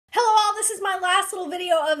this is my last little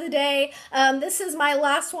video of the day. This is my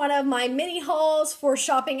last one of my mini hauls for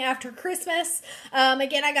shopping after Christmas.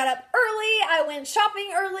 Again, I got up early. I went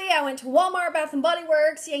shopping early. I went to Walmart, Bath & Body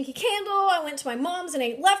Works, Yankee Candle. I went to my mom's and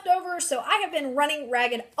ate leftovers. So I have been running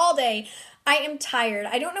ragged all day. I am tired.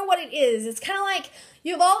 I don't know what it is. It's kind of like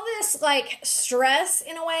you have all this like stress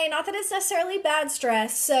in a way. Not that it's necessarily bad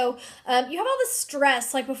stress. So you have all this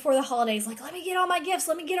stress like before the holidays. Like, let me get all my gifts.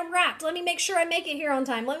 Let me get them wrapped. Let me make sure I make it here on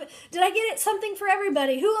time. Did I get it something for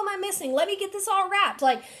everybody? Who am I missing? Let me get this all wrapped.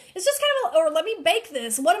 Like, it's just kind of, or let me bake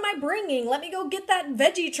this. What am I bringing? Let me go get that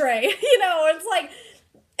veggie tray. You know, it's like,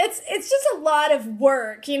 it's just a lot of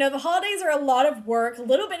work. You know, the holidays are a lot of work, a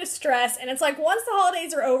little bit of stress, and it's like once the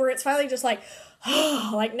holidays are over, it's finally just like,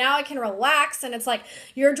 oh, like now I can relax, and it's like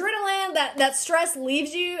your adrenaline, that stress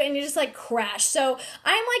leaves you, and you just like crash. So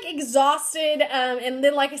I'm like exhausted, and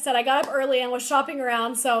then like I said, I got up early and was shopping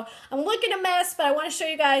around, so I'm looking a mess, but I want to show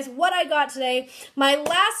you guys what I got today. My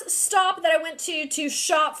last stop that I went to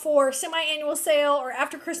shop for semi-annual sale or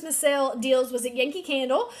after Christmas sale deals was at Yankee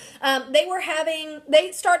Candle. They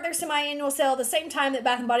start their semi-annual sale at the same time that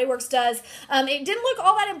Bath & Body Works does. It didn't look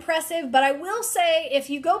all that impressive, but I will say if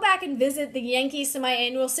you go back and visit the Yankee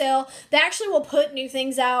semi-annual sale, they actually will put new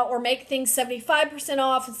things out or make things 75%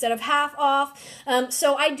 off instead of half off.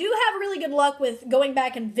 So I do have really good luck with going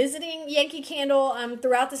back and visiting Yankee Candle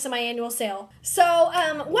throughout the semi-annual sale. So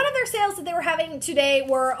one of their sales that they were having today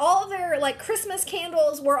were all of their like Christmas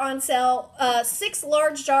candles were on sale, 6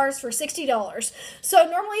 large jars for $60. So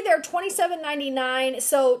normally they're $27.99,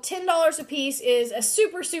 so $10 a piece is a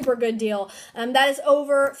super good deal. That is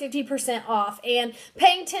over 50% off, and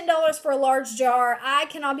paying $10 for a large jar, I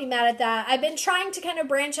cannot be mad at that. I've been trying to kind of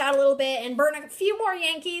branch out a little bit and burn a few more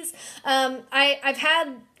Yankees.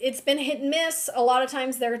 It's been hit and miss. A lot of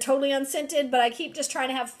times they're totally unscented, but I keep just trying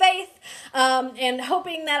to have faith and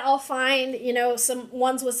hoping that I'll find, you know, some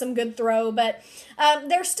ones with some good throw. But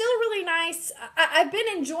they're still really nice. I've been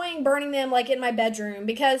enjoying burning them like in my bedroom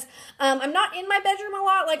because I'm not in my bedroom a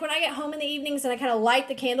lot. Like when I get home in the evenings and I kind of light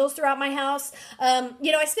the candles throughout my house,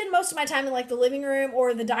 you know, I spend most of my time in like the living room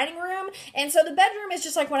or the dining room. And so the bedroom is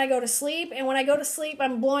just like when I go to sleep. And when I go to sleep,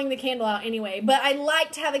 I'm blowing the candle out anyway. But I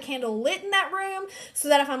like to have a candle lit in that room so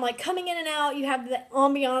that if I'm like coming in and out, you have the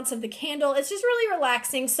ambiance of the candle. It's just really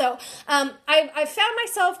relaxing. So I found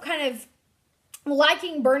myself kind of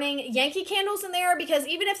liking burning Yankee candles in there because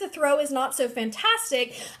even if the throw is not so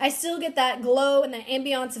fantastic, I still get that glow and the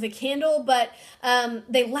ambiance of a candle, but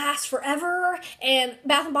they last forever, and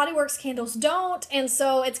Bath & Body Works candles don't, and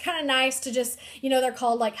so it's kind of nice to just, you know, they're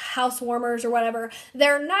called like house warmers or whatever.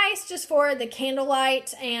 They're nice just for the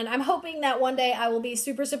candlelight, and I'm hoping that one day I will be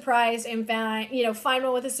super surprised and find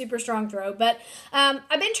one with a super strong throw, but I've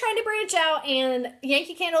been trying to branch out, and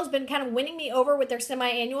Yankee Candle's been kind of winning me over with their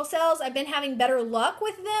semi-annual sales. I've been having better luck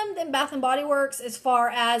with them than Bath & Body Works as far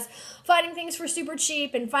as finding things for super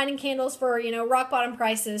cheap and finding candles for, you know, rock bottom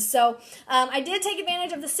prices. So I did take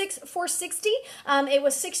advantage of the 6 for $60. It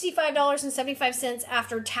was $65.75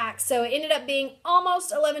 after tax. So it ended up being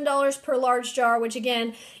almost $11 per large jar, which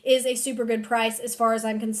again is a super good price as far as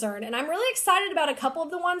I'm concerned. And I'm really excited about a couple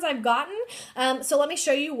of the ones I've gotten. So let me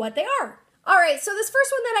show you what they are. Alright, so this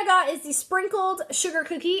first one that I got is the sprinkled sugar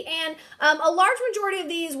cookie, and a large majority of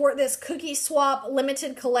these were this cookie swap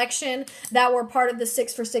limited collection that were part of the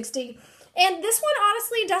 6 for $60. And this one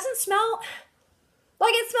honestly doesn't smell,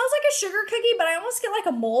 like it smells like a sugar cookie, but I almost get like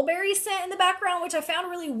a mulberry scent in the background, which I found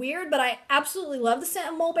really weird, but I absolutely love the scent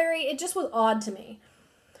of mulberry. It just was odd to me.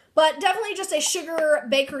 But definitely just a sugar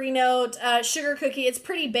bakery note, sugar cookie. It's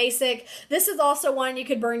pretty basic. This is also one you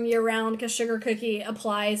could burn year round because sugar cookie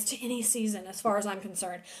applies to any season as far as I'm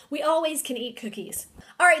concerned. We always can eat cookies.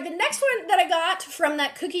 All right, the next one that I got from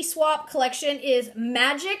that cookie swap collection is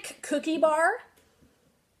Magic Cookie Bar.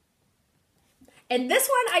 And this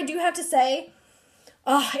one I do have to say,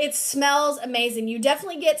 oh, it smells amazing. You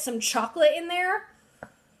definitely get some chocolate in there.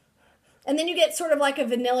 And then you get sort of like a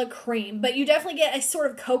vanilla cream, but you definitely get a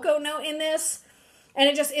sort of cocoa note in this, and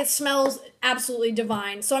it smells absolutely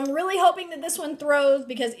divine. So I'm really hoping that this one throws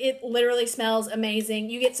because it literally smells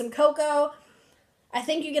amazing. You get some cocoa. I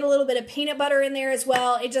think you get a little bit of peanut butter in there as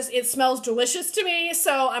well. It smells delicious to me,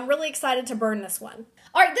 so I'm really excited to burn this one.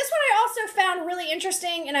 All right, this one I also found really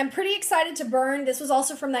interesting, and I'm pretty excited to burn. This was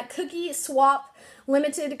also from that Cookie Swap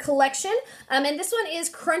limited collection, and this one is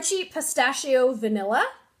Crunchy Pistachio Vanilla.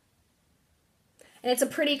 And it's a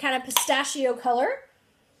pretty kind of pistachio color.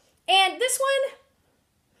 And this one,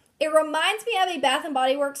 it reminds me of a Bath &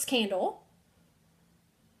 Body Works candle.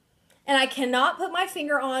 And I cannot put my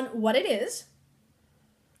finger on what it is.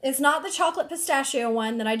 It's not the chocolate pistachio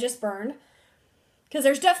one that I just burned. because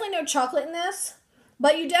there's definitely no chocolate in this,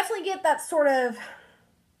 but you definitely get that sort of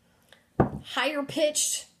higher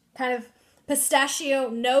pitched kind of pistachio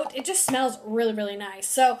note. It just smells really, really nice.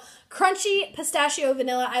 So crunchy pistachio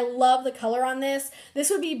vanilla. I love the color on this. This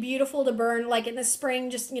would be beautiful to burn like in the spring,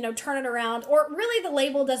 just, you know, turn it around. Or really the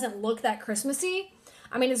label doesn't look that Christmassy.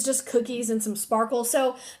 I mean, it's just cookies and some sparkle.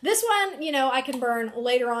 So this one, you know, I can burn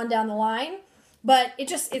later on down the line. But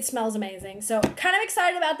it smells amazing. So kind of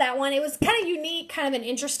excited about that one. It was kind of unique, kind of an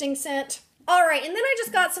interesting scent. All right, and then I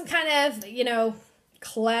just got some kind of, you know,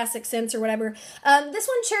 classic scents or whatever. This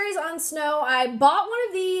one, Cherries on Snow. I bought one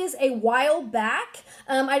of these a while back.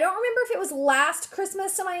 I don't remember if it was last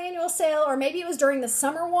Christmas semi-annual sale or maybe it was during the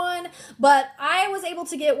summer one, but I was able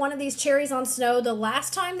to get one of these Cherries on Snow the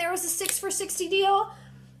last time there was a 6 for $60 deal.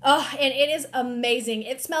 Oh, and it is amazing.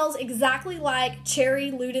 It smells exactly like Cherry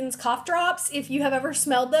Luden's cough drops, if you have ever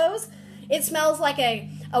smelled those. It smells like a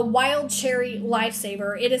wild cherry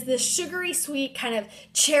lifesaver. It is this sugary sweet kind of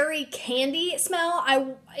cherry candy smell.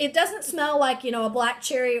 It doesn't smell like, you know, a black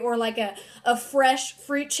cherry or like a fresh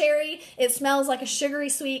fruit cherry. It smells like a sugary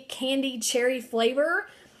sweet candy cherry flavor.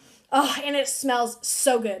 Oh, and it smells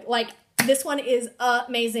so good. Like, this one is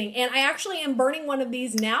amazing. And I actually am burning one of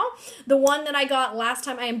these now. The one that I got last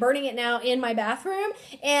time, I am burning it now in my bathroom.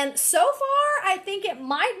 And so far, I think it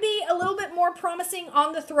might be a little bit more promising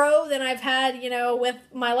on the throw than I've had, you know, with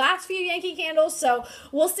my last few Yankee candles. So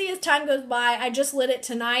we'll see as time goes by. I just lit it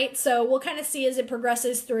tonight. So we'll kind of see as it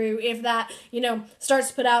progresses through if that, you know, starts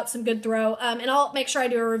to put out some good throw. And I'll make sure I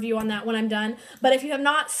do a review on that when I'm done. But if you have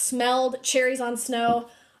not smelled Cherries on Snow,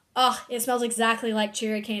 oh, it smells exactly like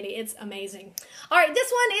cherry candy. It's amazing. All right,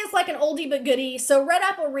 this one is like an oldie but goodie. So Red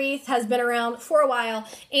Apple Wreath has been around for a while,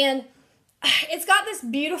 and it's got this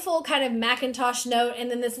beautiful kind of Macintosh note,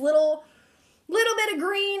 and then this little bit of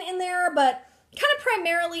green in there, but kind of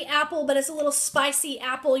primarily apple, but it's a little spicy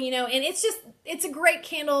apple, you know, and it's a great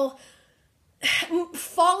candle.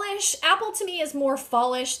 Fallish. Apple to me is more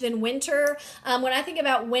fallish than winter. When I think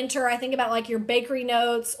about winter, I think about like your bakery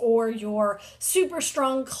notes or your super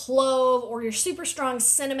strong clove or your super strong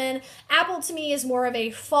cinnamon. Apple to me is more of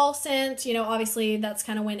a fall scent. You know, obviously that's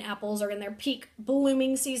kind of when apples are in their peak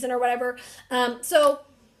blooming season or whatever. So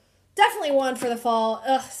definitely one for the fall.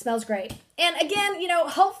 Ugh, smells great. And again, you know,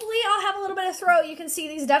 hopefully I'll have a little bit of throw. You can see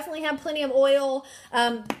these definitely have plenty of oil.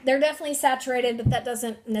 They're definitely saturated, but that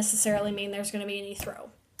doesn't necessarily mean there's going to be any throw.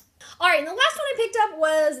 All right, and the last one I picked up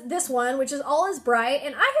was this one, which is All Is Bright.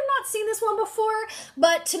 And I have not seen this one before,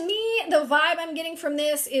 but to me, the vibe I'm getting from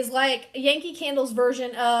this is like Yankee Candle's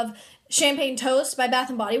version of Champagne Toast by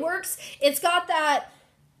Bath & Body Works. It's got that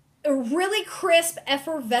really crisp,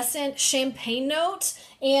 effervescent champagne note,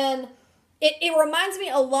 and it reminds me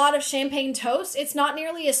a lot of Champagne Toast. It's not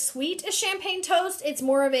nearly as sweet as Champagne Toast. It's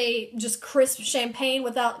more of a just crisp champagne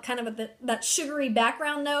without kind of that sugary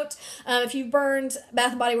background note. If you've burned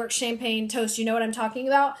Bath & Body Works Champagne Toast, you know what I'm talking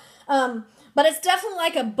about. But it's definitely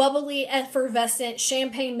like a bubbly, effervescent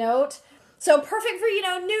champagne note. So perfect for, you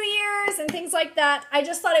know, New Year's and things like that. I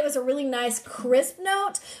just thought it was a really nice crisp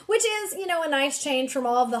note, which is, you know, a nice change from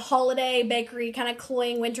all of the holiday bakery kind of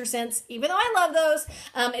cloying winter scents. Even though I love those,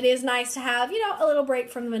 it is nice to have, you know, a little break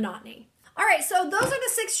from the monotony. All right, so those are the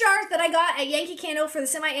 6 jars that I got at Yankee Candle for the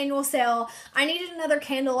semi-annual sale. I needed another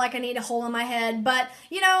candle like I need a hole in my head, but,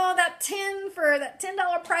 you know, that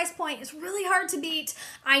 $10 price point is really hard to beat.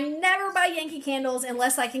 I never buy Yankee candles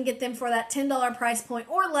unless I can get them for that $10 price point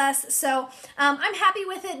or less, so I'm happy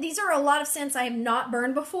with it. These are a lot of scents I have not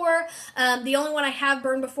burned before. The only one I have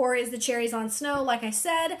burned before is the Cherries on Snow, like I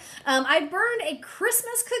said. I've burned a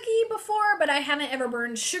Christmas cookie before, but I haven't ever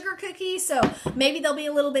burned sugar cookie, so maybe they'll be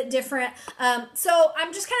a little bit different. So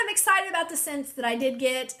I'm just kind of excited about the scents that I did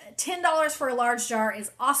get. $10 for a large jar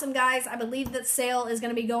is awesome, guys. I believe that sale is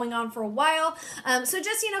going to be going on for a while. So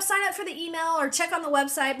just, you know, sign up for the email or check on the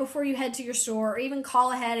website before you head to your store, or even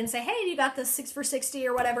call ahead and say, hey, you got this 6 for $60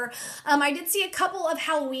 or whatever. I did see a couple of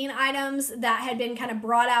Halloween items that had been kind of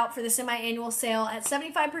brought out for the semi-annual sale at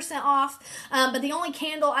 75% off. But the only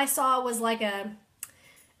candle I saw was like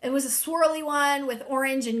it was a swirly one with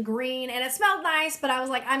orange and green, and it smelled nice, but I was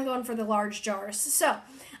like, I'm going for the large jars. So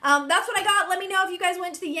that's what I got. Let me know if you guys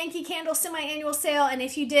went to the Yankee Candle semi-annual sale, and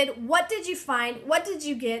if you did, what did you find? What did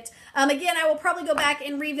you get? Again, I will probably go back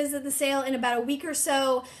and revisit the sale in about a week or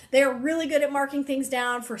so. They're really good at marking things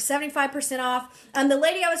down for 75% off. The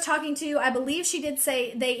lady I was talking to, I believe she did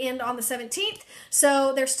say they end on the 17th,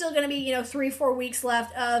 so there's still going to be, you know, 3-4 weeks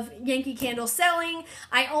left of Yankee Candle selling.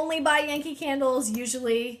 I only buy Yankee Candles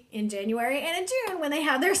usually in January and in June when they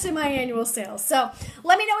have their semi-annual sales. So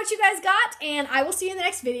let me know what you guys got, and I will see you in the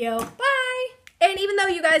next video. Bye! And even though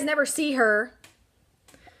you guys never see her,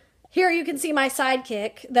 Here you can see my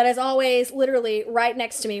sidekick that is always literally right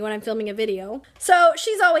next to me when I'm filming a video. So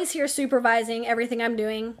she's always here supervising everything I'm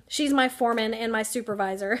doing. She's my foreman and my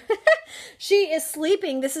supervisor. She is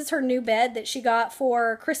sleeping. This is her new bed that she got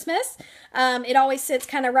for Christmas. It always sits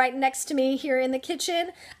kind of right next to me here in the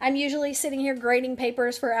kitchen. I'm usually sitting here grading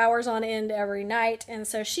papers for hours on end every night. And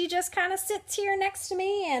so she just kind of sits here next to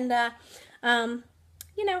me and,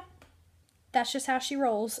 you know, that's just how she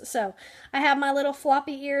rolls. So I have my little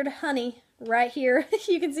floppy-eared honey right here.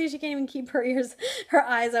 You can see she can't even keep her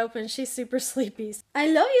eyes open. She's super sleepy. I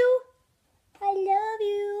love you. I love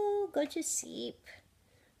you. Go to sleep.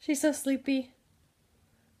 She's so sleepy.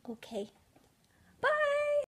 Okay.